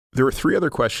There are three other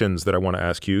questions that I want to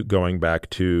ask you going back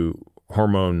to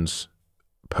hormones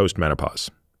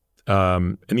post-menopause.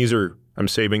 And these are, I'm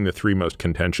saving the three most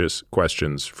contentious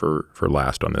questions for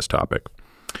last on this topic.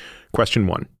 Question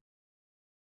one.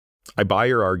 I buy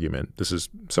your argument. This is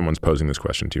someone's posing this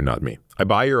question to you, not me. I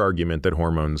buy your argument that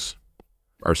hormones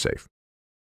are safe.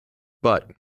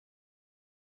 But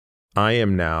I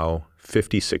am now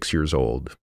 56 years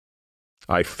old.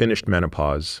 I finished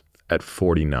menopause at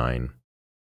 49.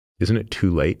 Isn't it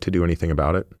too late to do anything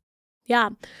about it? Yeah.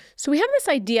 So we have this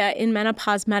idea in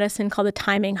menopause medicine called the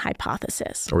timing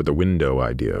hypothesis. Or the window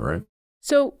idea, right?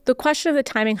 So the question of the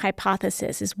timing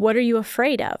hypothesis is, what are you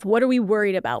afraid of? What are we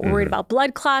worried about? We're worried about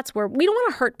blood clots. We don't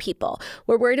want to hurt people.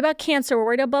 We're worried about cancer. We're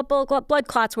worried about blood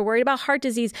clots. We're worried about heart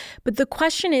disease. But the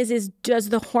question is does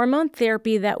the hormone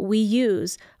therapy that we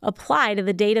use apply to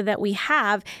the data that we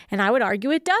have? And I would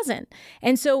argue it doesn't.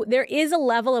 And so there is a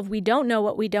level of we don't know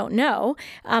what we don't know.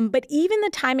 But even the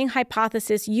timing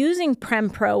hypothesis using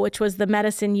Prempro, which was the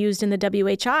medicine used in the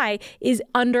WHI, is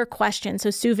under question. So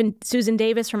Susan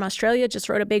Davis from Australia just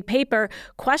wrote a big paper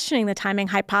questioning the timing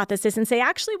hypothesis and say,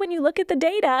 actually, when you look at the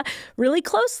data really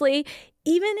closely,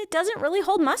 even it doesn't really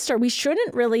hold muster. We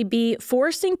shouldn't really be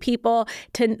forcing people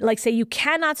to say you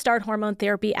cannot start hormone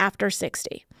therapy after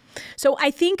 60. So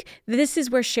I think this is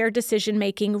where shared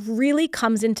decision-making really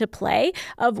comes into play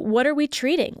of what are we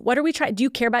treating? What are we trying? Do you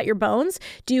care about your bones?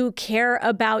 Do you care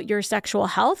about your sexual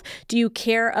health? Do you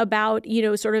care about,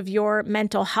 sort of your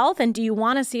mental health? And do you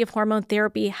want to see if hormone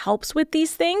therapy helps with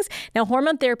these things? Now,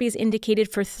 hormone therapy is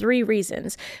indicated for three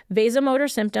reasons: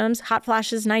 vasomotor symptoms, hot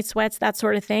flashes, night sweats, that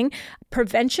sort of thing;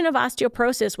 prevention of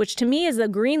osteoporosis, which to me is a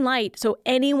green light. So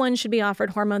anyone should be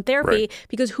offered hormone therapy, right?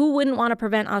 Because who wouldn't want to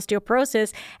prevent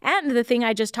osteoporosis? And the thing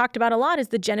I just talked about a lot is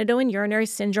the genitourinary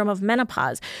syndrome of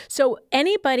menopause. So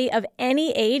anybody of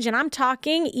any age, and I'm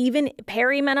talking even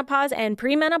perimenopause and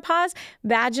premenopause,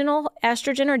 vaginal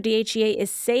estrogen or DHEA is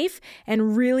safe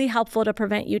and really helpful to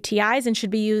prevent UTIs and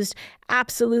should be used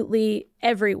absolutely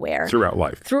everywhere. Throughout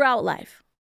life. Throughout life.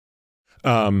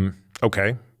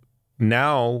 Okay.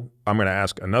 Now I'm going to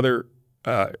ask another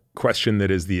question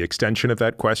that is the extension of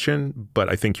that question, but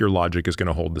I think your logic is going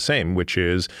to hold the same, which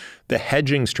is the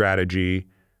hedging strategy,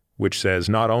 which says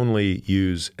not only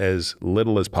use as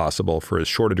little as possible for as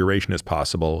short a duration as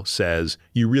possible, says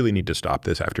you really need to stop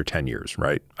this after 10 years,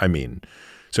 right? I mean,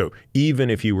 so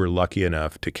even if you were lucky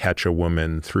enough to catch a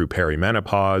woman through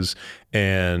perimenopause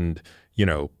and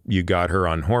you got her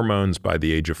on hormones by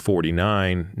the age of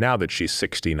 49, now that she's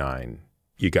 69,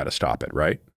 you got to stop it,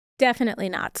 right? Definitely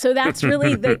not. So that's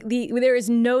really there is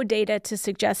no data to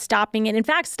suggest stopping it. In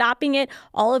fact, stopping it,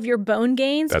 all of your bone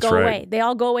gains go away. They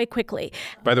all go away quickly.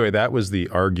 By the way, that was the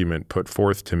argument put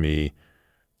forth to me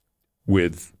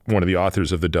with one of the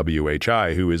authors of the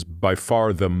WHI, who is by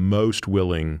far the most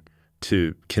willing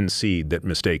to concede that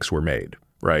mistakes were made,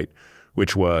 right?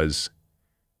 Which was,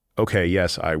 okay,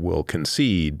 yes, I will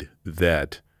concede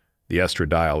that the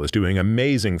estradiol is doing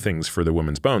amazing things for the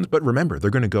woman's bones. But remember, they're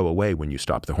going to go away when you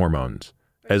stop the hormones,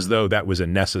 as though that was a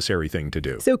necessary thing to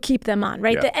do. So keep them on,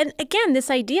 right? Yeah. And again, this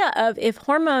idea of if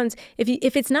hormones,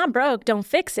 if it's not broke, don't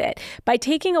fix it. By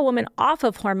taking a woman off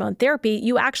of hormone therapy,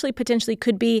 you actually potentially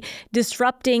could be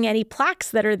disrupting any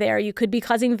plaques that are there. You could be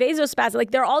causing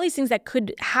vasospasm. There are all these things that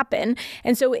could happen.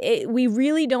 And so we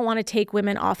really don't want to take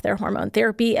women off their hormone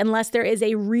therapy unless there is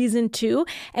a reason to.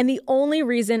 And the only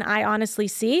reason I honestly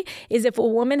see is if a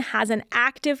woman has an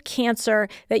active cancer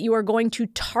that you are going to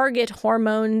target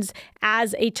hormones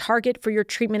as a target for your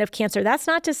treatment of cancer. That's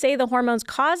not to say the hormones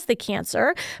cause the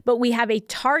cancer, but we have a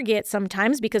target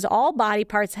sometimes because all body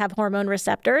parts have hormone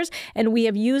receptors, and we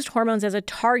have used hormones as a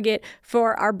target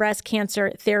for our breast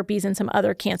cancer therapies and some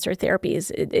other cancer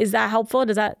therapies. Is that helpful?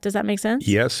 Does that make sense?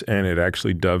 Yes, and it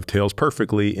actually dovetails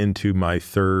perfectly into my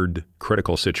third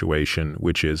critical situation,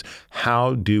 which is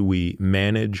how do we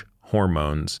manage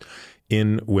hormones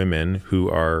in women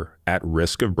who are at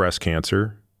risk of breast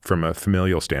cancer from a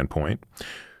familial standpoint,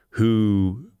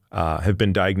 who have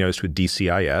been diagnosed with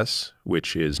DCIS,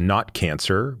 which is not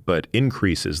cancer, but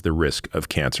increases the risk of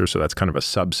cancer. So that's kind of a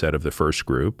subset of the first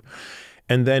group.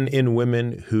 And then in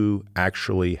women who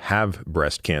actually have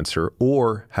breast cancer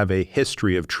or have a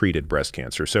history of treated breast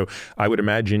cancer. So I would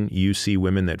imagine you see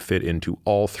women that fit into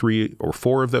all 3 or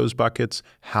 4 of those buckets.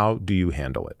 How do you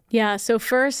handle it? Yeah. So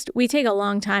first, we take a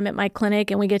long time at my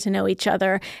clinic and we get to know each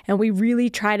other. And we really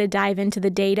try to dive into the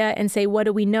data and say, what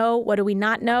do we know? What do we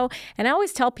not know? And I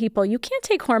always tell people, you can't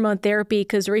take hormone therapy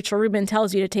because Rachel Rubin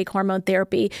tells you to take hormone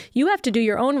therapy. You have to do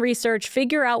your own research,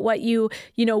 figure out what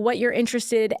what you're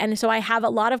interested in. And so I have a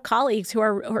lot of colleagues who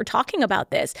are talking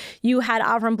about this. You had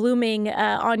Avram Blooming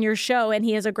on your show, and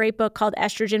he has a great book called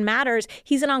Estrogen Matters.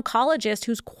 He's an oncologist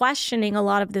who's questioning a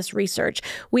lot of this research.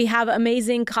 We have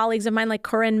amazing colleagues of mine like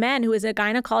Corinne Menn, who is a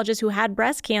gynecologist who had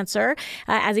breast cancer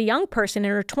as a young person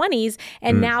in her 20s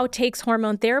and now takes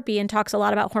hormone therapy and talks a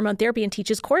lot about hormone therapy and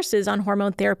teaches courses on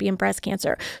hormone therapy and breast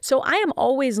cancer. So I am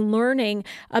always learning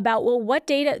about, well, what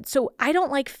data? So I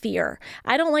don't like fear.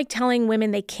 I don't like telling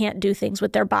women they can't do things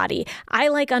with their body. I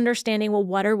like understanding, well,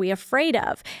 what are we afraid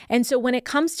of? And so when it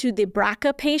comes to the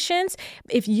BRCA patients,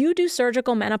 if you do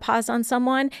surgical menopause on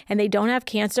someone and they don't have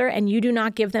cancer and you do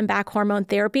not give them back hormone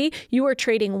therapy, you are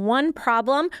trading one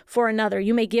problem for another.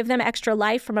 You may give them extra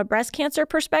life from a breast cancer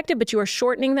perspective, but you are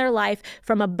shortening their life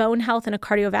from a bone health and a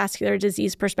cardiovascular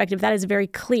disease perspective. That is very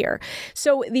clear.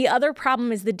 So the other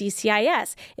problem is the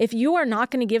DCIS. If you are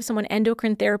not going to give someone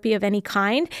endocrine therapy of any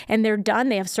kind and they're done,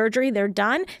 they have surgery, they're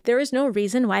done, there is no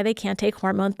reason why they can't take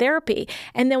hormone therapy.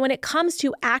 And then when it comes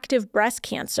to active breast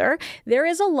cancer, there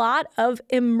is a lot of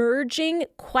emerging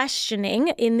questioning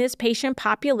in this patient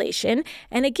population.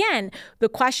 And again, the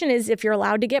question is, if you're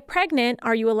allowed to get pregnant,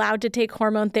 are you allowed to take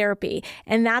hormone therapy?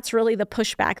 And that's really the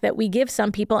pushback that we give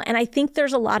some people. And I think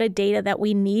there's a lot of data that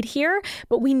we need here,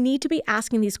 but we need to be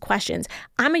asking these questions.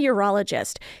 I'm a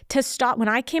urologist. When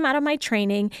I came out of my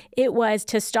training, it was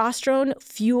testosterone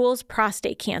fuels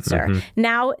prostate cancer.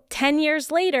 Now, 10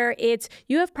 years later, it's,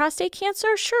 you have prostate cancer?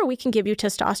 Sure, we can give you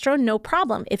testosterone, no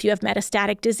problem. If you have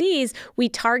metastatic disease, we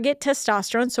target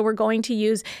testosterone, so we're going to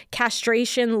use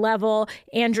castration-level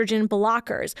androgen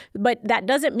blockers. But that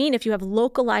doesn't mean if you have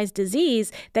localized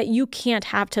disease that you can't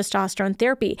have testosterone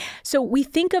therapy. So we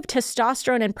think of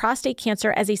testosterone and prostate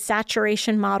cancer as a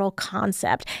saturation model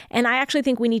concept. And I actually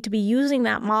think we need to be using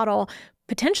that model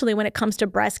potentially when it comes to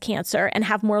breast cancer and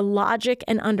have more logic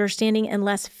and understanding and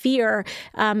less fear.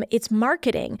 It's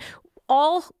marketing.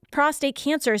 All prostate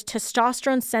cancer is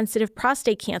testosterone-sensitive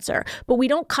prostate cancer, but we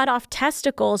don't cut off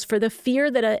testicles for the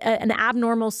fear that an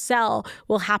abnormal cell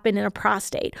will happen in a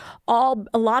prostate. A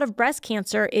lot of breast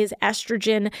cancer is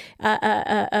estrogen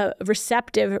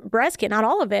receptive breast cancer. Not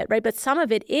all of it, right? But some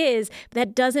of it is.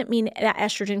 That doesn't mean that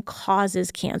estrogen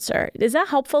causes cancer. Is that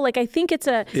helpful? Like, I think it's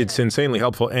insanely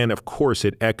helpful. And of course,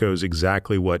 it echoes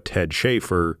exactly what Ted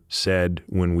Schaefer said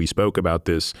when we spoke about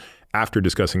this after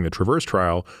discussing the Traverse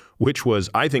trial, which was,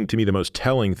 I think, to me, the most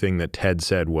telling thing that Ted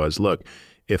said was, look,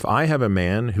 if I have a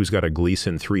man who's got a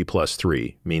Gleason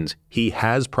 3+3, means he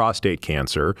has prostate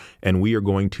cancer, and we are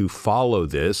going to follow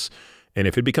this, and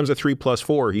if it becomes a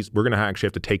 3+4, we're going to actually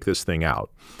have to take this thing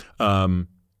out.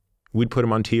 We'd put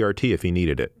him on TRT if he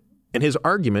needed it. And his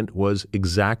argument was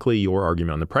exactly your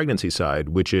argument on the pregnancy side,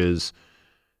 which is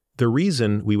the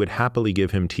reason we would happily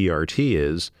give him TRT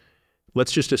is,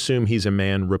 let's just assume he's a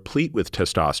man replete with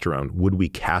testosterone. Would we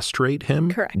castrate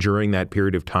him during that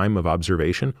period of time of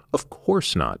observation? Of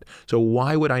course not. So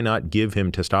why would I not give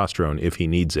him testosterone if he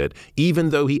needs it, even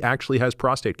though he actually has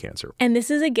prostate cancer? And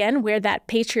this is, again, where that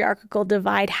patriarchal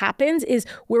divide happens, is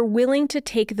we're willing to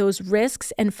take those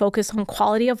risks and focus on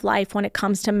quality of life when it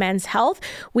comes to men's health.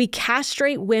 We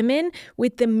castrate women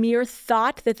with the mere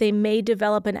thought that they may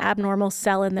develop an abnormal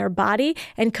cell in their body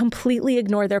and completely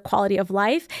ignore their quality of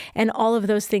life and all of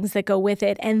those things that go with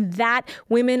it. And that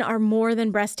women are more than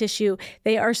breast tissue.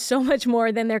 They are so much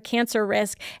more than their cancer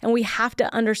risk. And we have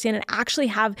to understand and actually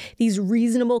have these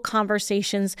reasonable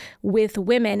conversations with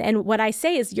women. And what I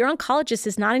say is your oncologist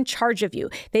is not in charge of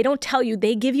you. They don't tell you,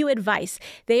 they give you advice.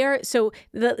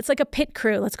 It's like a pit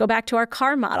crew. Let's go back to our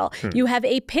car model. You have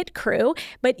a pit crew,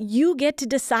 but you get to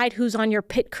decide who's on your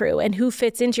pit crew and who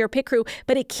fits into your pit crew.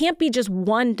 But it can't be just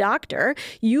one doctor.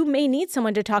 You may need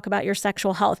someone to talk about your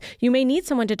sexual health. You may need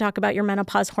someone to talk about your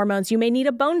menopause hormones. You may need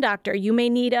a bone doctor. You may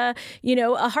need a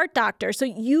heart doctor. So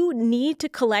you need to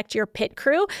collect your pit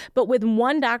crew. But when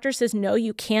one doctor says, no,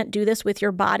 you can't do this with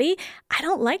your body, I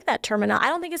don't like that terminology. I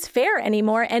don't think it's fair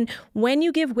anymore. And when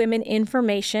you give women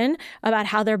information about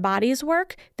how their bodies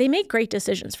work, they make great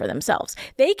decisions for themselves.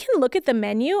 They can look at the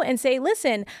menu and say,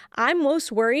 listen, I'm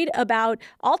most worried about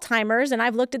Alzheimer's and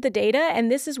I've looked at the data and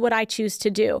this is what I choose to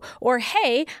do. Or,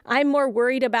 hey, I'm more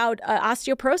worried about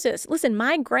osteoporosis. Listen,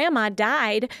 my grandma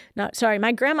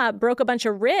my grandma broke a bunch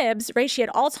of ribs, right? She had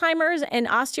Alzheimer's and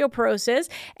osteoporosis,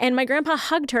 and my grandpa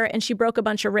hugged her and she broke a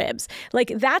bunch of ribs.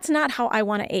 Like, that's not how I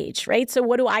want to age, right? So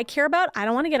what do I care about? I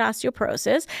don't want to get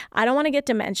osteoporosis. I don't want to get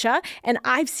dementia. And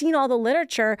I've seen all the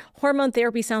literature. Hormone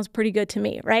therapy sounds pretty good to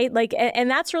me, right? Like, and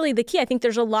that's really the key. I think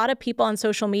there's a lot of people on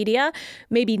social media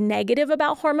maybe negative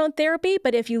about hormone therapy,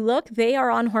 but if you look, they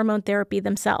are on hormone therapy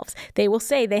themselves. They will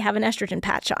say they have an estrogen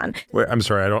patch on. Wait, I'm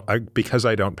sorry, because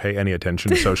I don't pay any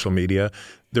attention to social media,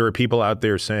 there are people out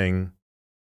there saying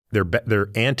they're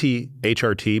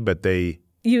anti-HRT, but they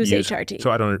use HRT. So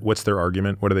I don't know, what's their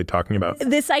argument? What are they talking about?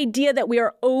 This idea that we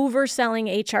are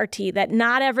overselling HRT, that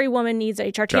not every woman needs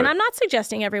HRT. And I'm not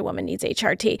suggesting every woman needs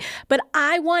HRT, but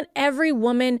I want every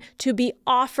woman to be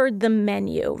offered the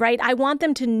menu, right? I want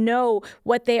them to know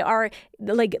what they are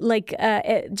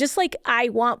just like I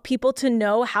want people to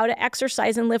know how to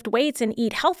exercise and lift weights and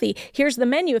eat healthy. Here's the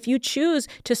menu. If you choose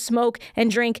to smoke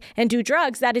and drink and do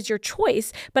drugs, that is your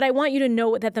choice. But I want you to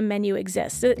know that the menu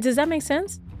exists. Does that make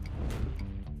sense?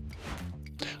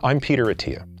 I'm Peter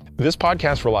Attia. This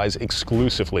podcast relies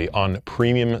exclusively on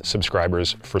premium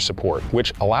subscribers for support,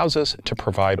 which allows us to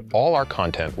provide all our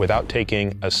content without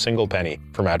taking a single penny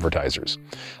from advertisers.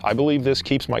 I believe this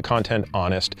keeps my content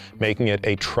honest, making it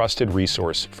a trusted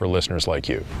resource for listeners like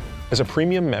you. As a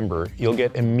premium member, you'll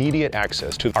get immediate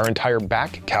access to our entire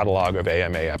back catalog of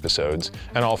AMA episodes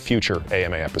and all future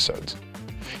AMA episodes.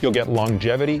 You'll get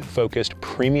longevity-focused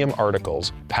premium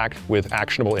articles packed with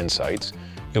actionable insights.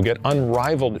 You'll get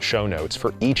unrivaled show notes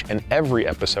for each and every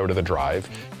episode of The Drive,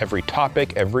 every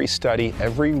topic, every study,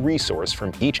 every resource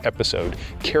from each episode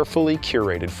carefully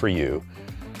curated for you.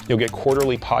 You'll get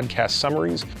quarterly podcast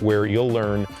summaries where you'll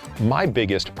learn my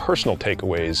biggest personal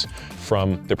takeaways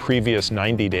from the previous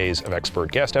 90 days of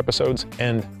expert guest episodes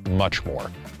and much more.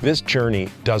 This journey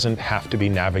doesn't have to be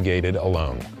navigated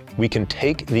alone. We can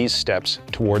take these steps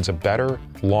towards a better,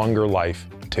 longer life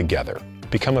together.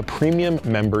 Become a premium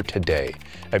member today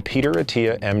at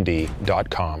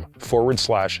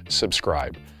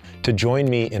peterattiamd.com/subscribe to join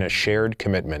me in a shared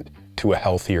commitment to a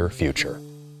healthier future.